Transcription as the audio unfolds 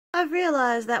I've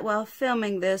realized that while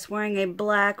filming this, wearing a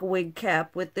black wig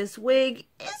cap with this wig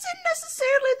isn't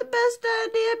necessarily the best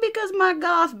idea because my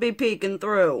goth be peeking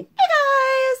through. Hey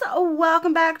guys,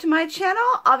 welcome back to my channel.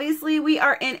 Obviously, we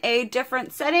are in a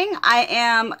different setting. I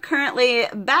am currently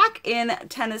back in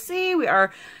Tennessee. We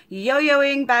are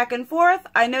yo-yoing back and forth.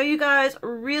 I know you guys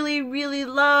really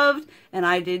loved, and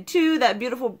I did too, that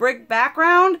beautiful brick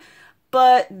background.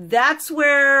 But that's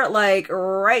where, like,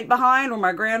 right behind where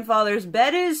my grandfather's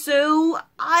bed is, so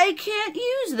I can't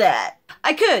use that.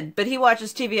 I could, but he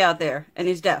watches TV out there, and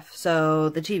he's deaf, so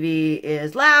the TV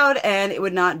is loud, and it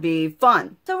would not be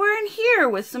fun. So we're in here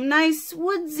with some nice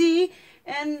woodsy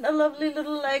and a lovely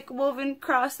little, like, woven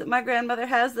cross that my grandmother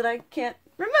has that I can't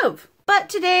remove. But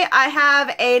today I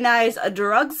have a nice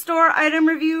drugstore item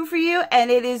review for you, and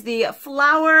it is the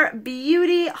Flower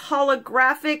Beauty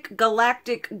Holographic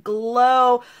Galactic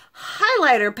Glow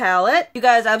Highlighter Palette. You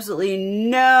guys absolutely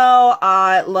know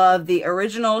I love the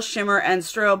original shimmer and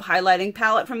strobe highlighting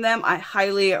palette from them. I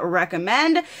highly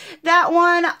recommend that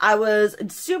one. I was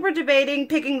super debating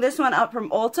picking this one up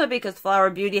from Ulta because Flower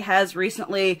Beauty has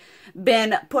recently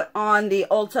been put on the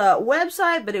Ulta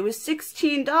website, but it was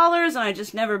 $16 and I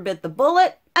just never bit the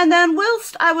bullet. And then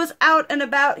whilst I was out and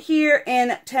about here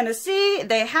in Tennessee,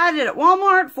 they had it at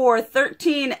Walmart for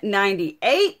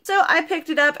 $13.98. So I picked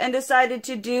it up and decided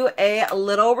to do a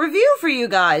little review for you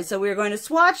guys. So we're going to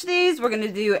swatch these. We're going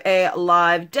to do a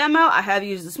live demo. I have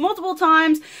used this multiple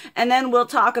times, and then we'll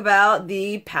talk about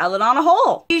the palette on a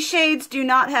whole. These shades do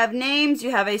not have names.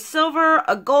 You have a silver,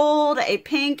 a gold, a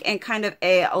pink, and kind of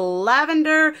a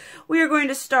lavender. We are going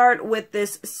to start with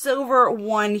this silver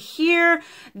one here.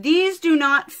 These do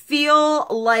not feel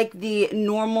like the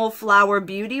normal Flower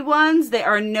Beauty ones. They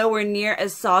are nowhere near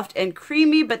as soft and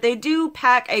creamy, but they do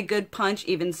pack a good punch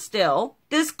even still.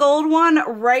 This gold one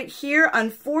right here,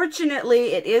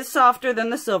 unfortunately, it is softer than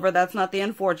the silver. That's not the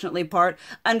unfortunately part.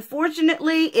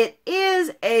 Unfortunately, it is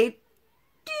a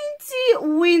teensy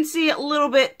weensy, a little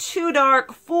bit too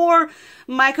dark for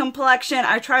my complexion.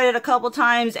 I tried it a couple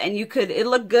times and it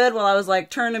looked good while I was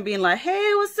like turning being like,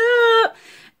 hey, what's up?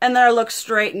 And then I looked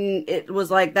straight and it was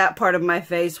like that part of my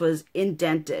face was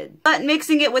indented. But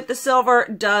mixing it with the silver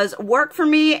does work for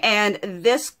me, and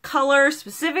this color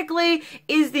specifically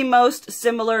is the most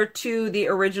similar to the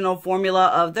original formula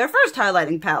of their first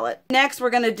highlighting palette. Next,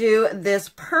 we're gonna do this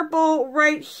purple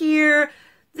right here.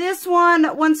 This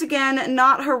one, once again,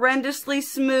 not horrendously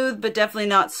smooth, but definitely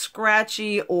not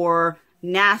scratchy or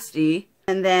nasty.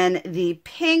 And then the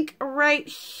pink right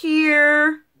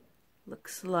here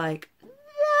looks like that.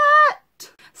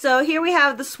 So here we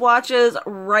have the swatches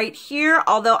right here.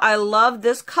 Although I love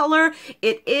this color,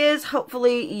 it is,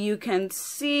 hopefully you can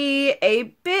see,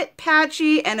 a bit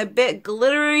patchy and a bit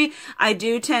glittery. I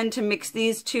do tend to mix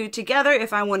these two together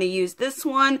if I want to use this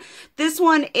one. This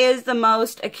one is the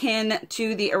most akin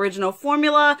to the original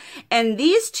formula, and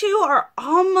these two are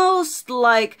almost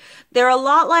like, they're a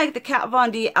lot like the Kat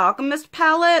Von D Alchemist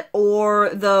palette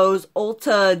or those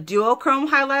Ulta duochrome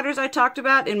highlighters I talked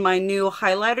about in my new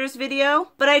highlighters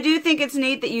video. But I do think it's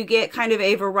neat that you get kind of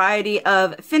a variety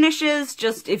of finishes.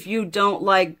 Just if you don't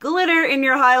like glitter in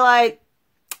your highlight,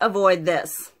 avoid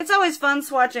this. It's always fun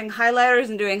swatching highlighters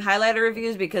and doing highlighter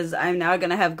reviews because I'm now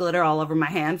going to have glitter all over my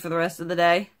hand for the rest of the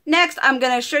day. Next, I'm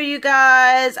going to show you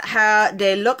guys how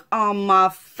they look on my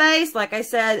face. Like I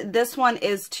said, this one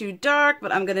is too dark,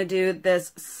 but I'm going to do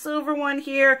this silver one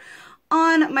here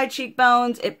on my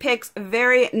cheekbones. It picks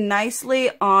very nicely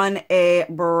on a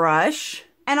brush.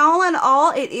 And all in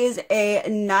all, it is a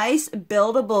nice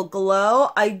buildable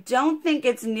glow. I don't think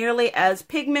it's nearly as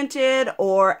pigmented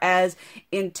or as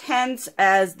intense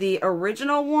as the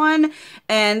original one.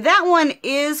 And that one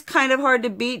is kind of hard to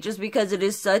beat just because it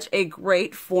is such a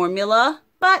great formula.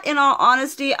 But in all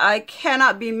honesty, I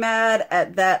cannot be mad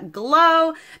at that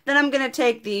glow. Then I'm going to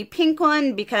take the pink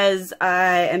one because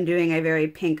I am doing a very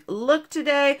pink look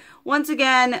today. Once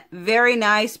again, very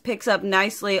nice, picks up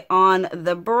nicely on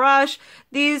the brush.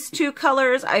 These two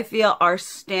colors I feel are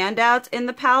standouts in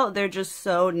the palette. They're just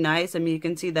so nice. I mean, you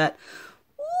can see that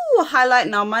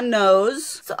highlighting on my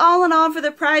nose. So all in all, for the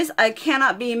price, I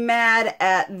cannot be mad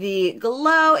at the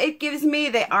glow it gives me.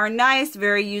 They are nice,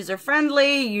 very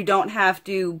user-friendly. You don't have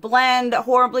to blend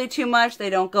horribly too much.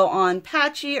 They don't go on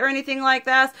patchy or anything like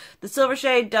that. The silver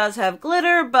shade does have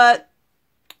glitter, but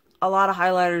a lot of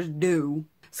highlighters do.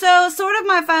 So sort of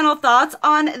my final thoughts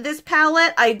on this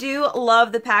palette. I do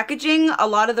love the packaging. A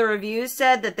lot of the reviews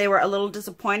said that they were a little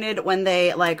disappointed when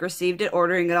they received it,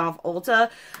 ordering it off Ulta,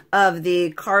 of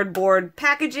the cardboard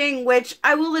packaging, which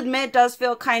I will admit does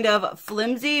feel kind of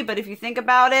flimsy. But if you think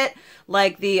about it,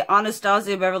 like the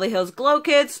Anastasia Beverly Hills Glow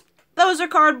Kits, Those are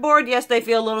cardboard. Yes, they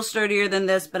feel a little sturdier than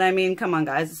this, but I mean, come on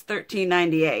guys, it's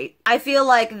 $13.98. I feel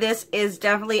like this is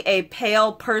definitely a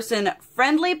pale person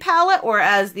friendly palette,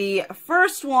 whereas the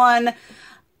first one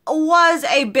was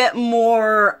a bit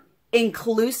more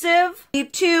inclusive. The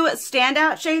two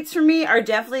standout shades for me are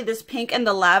definitely this pink and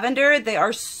the lavender. They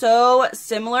are so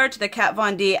similar to the Kat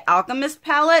Von D Alchemist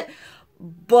palette,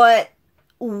 but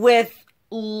with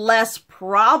less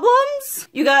problems.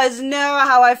 You guys know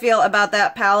how I feel about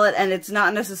that palette, and it's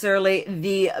not necessarily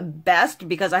the best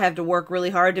because I have to work really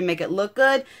hard to make it look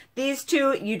good. These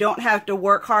two, you don't have to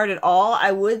work hard at all.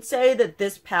 I would say that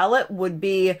this palette would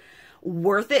be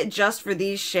worth it just for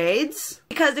these shades,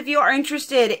 because if you are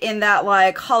interested in that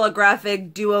like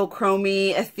holographic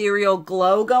duochromy ethereal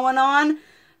glow going on,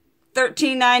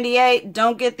 $13.98.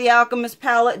 Don't get the Alchemist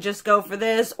palette, just go for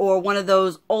this or one of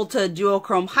those Ulta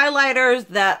duochrome highlighters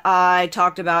that I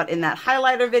talked about in that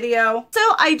highlighter video.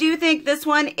 So I do think this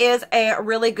one is a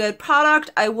really good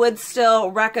product. I would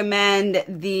still recommend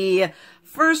the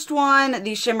first one,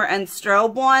 the shimmer and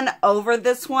strobe one, over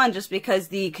this one, just because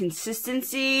the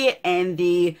consistency and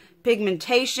the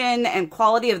pigmentation and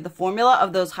quality of the formula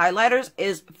of those highlighters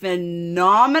is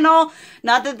phenomenal.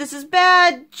 Not that this is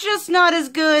bad, just not as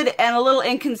good and a little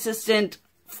inconsistent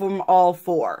from all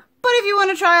four. But if you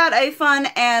want to try out a fun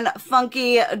and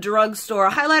funky drugstore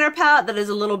highlighter palette that is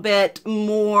a little bit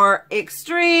more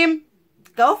extreme,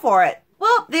 go for it.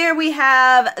 Well, there we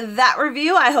have that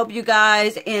review. I hope you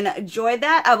guys enjoyed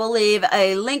that. I will leave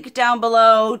a link down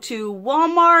below to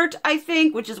Walmart, I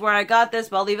think, which is where I got this,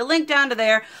 but I'll leave a link down to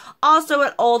there. Also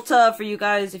at Ulta for you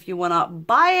guys if you want to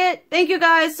buy it. Thank you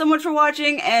guys so much for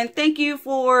watching, and thank you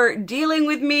for dealing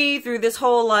with me through this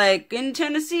whole like in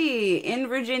Tennessee, in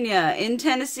Virginia, in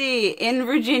Tennessee, in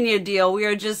Virginia deal. We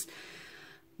are just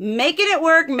making it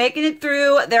work, making it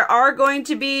through. There are going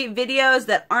to be videos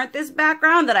that aren't this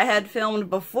background that I had filmed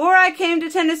before I came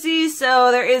to Tennessee,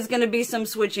 so there is going to be some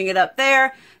switching it up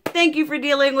there. Thank you for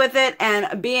dealing with it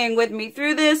and being with me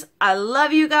through this. I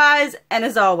love you guys, and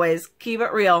as always, keep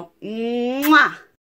it real. Mwah!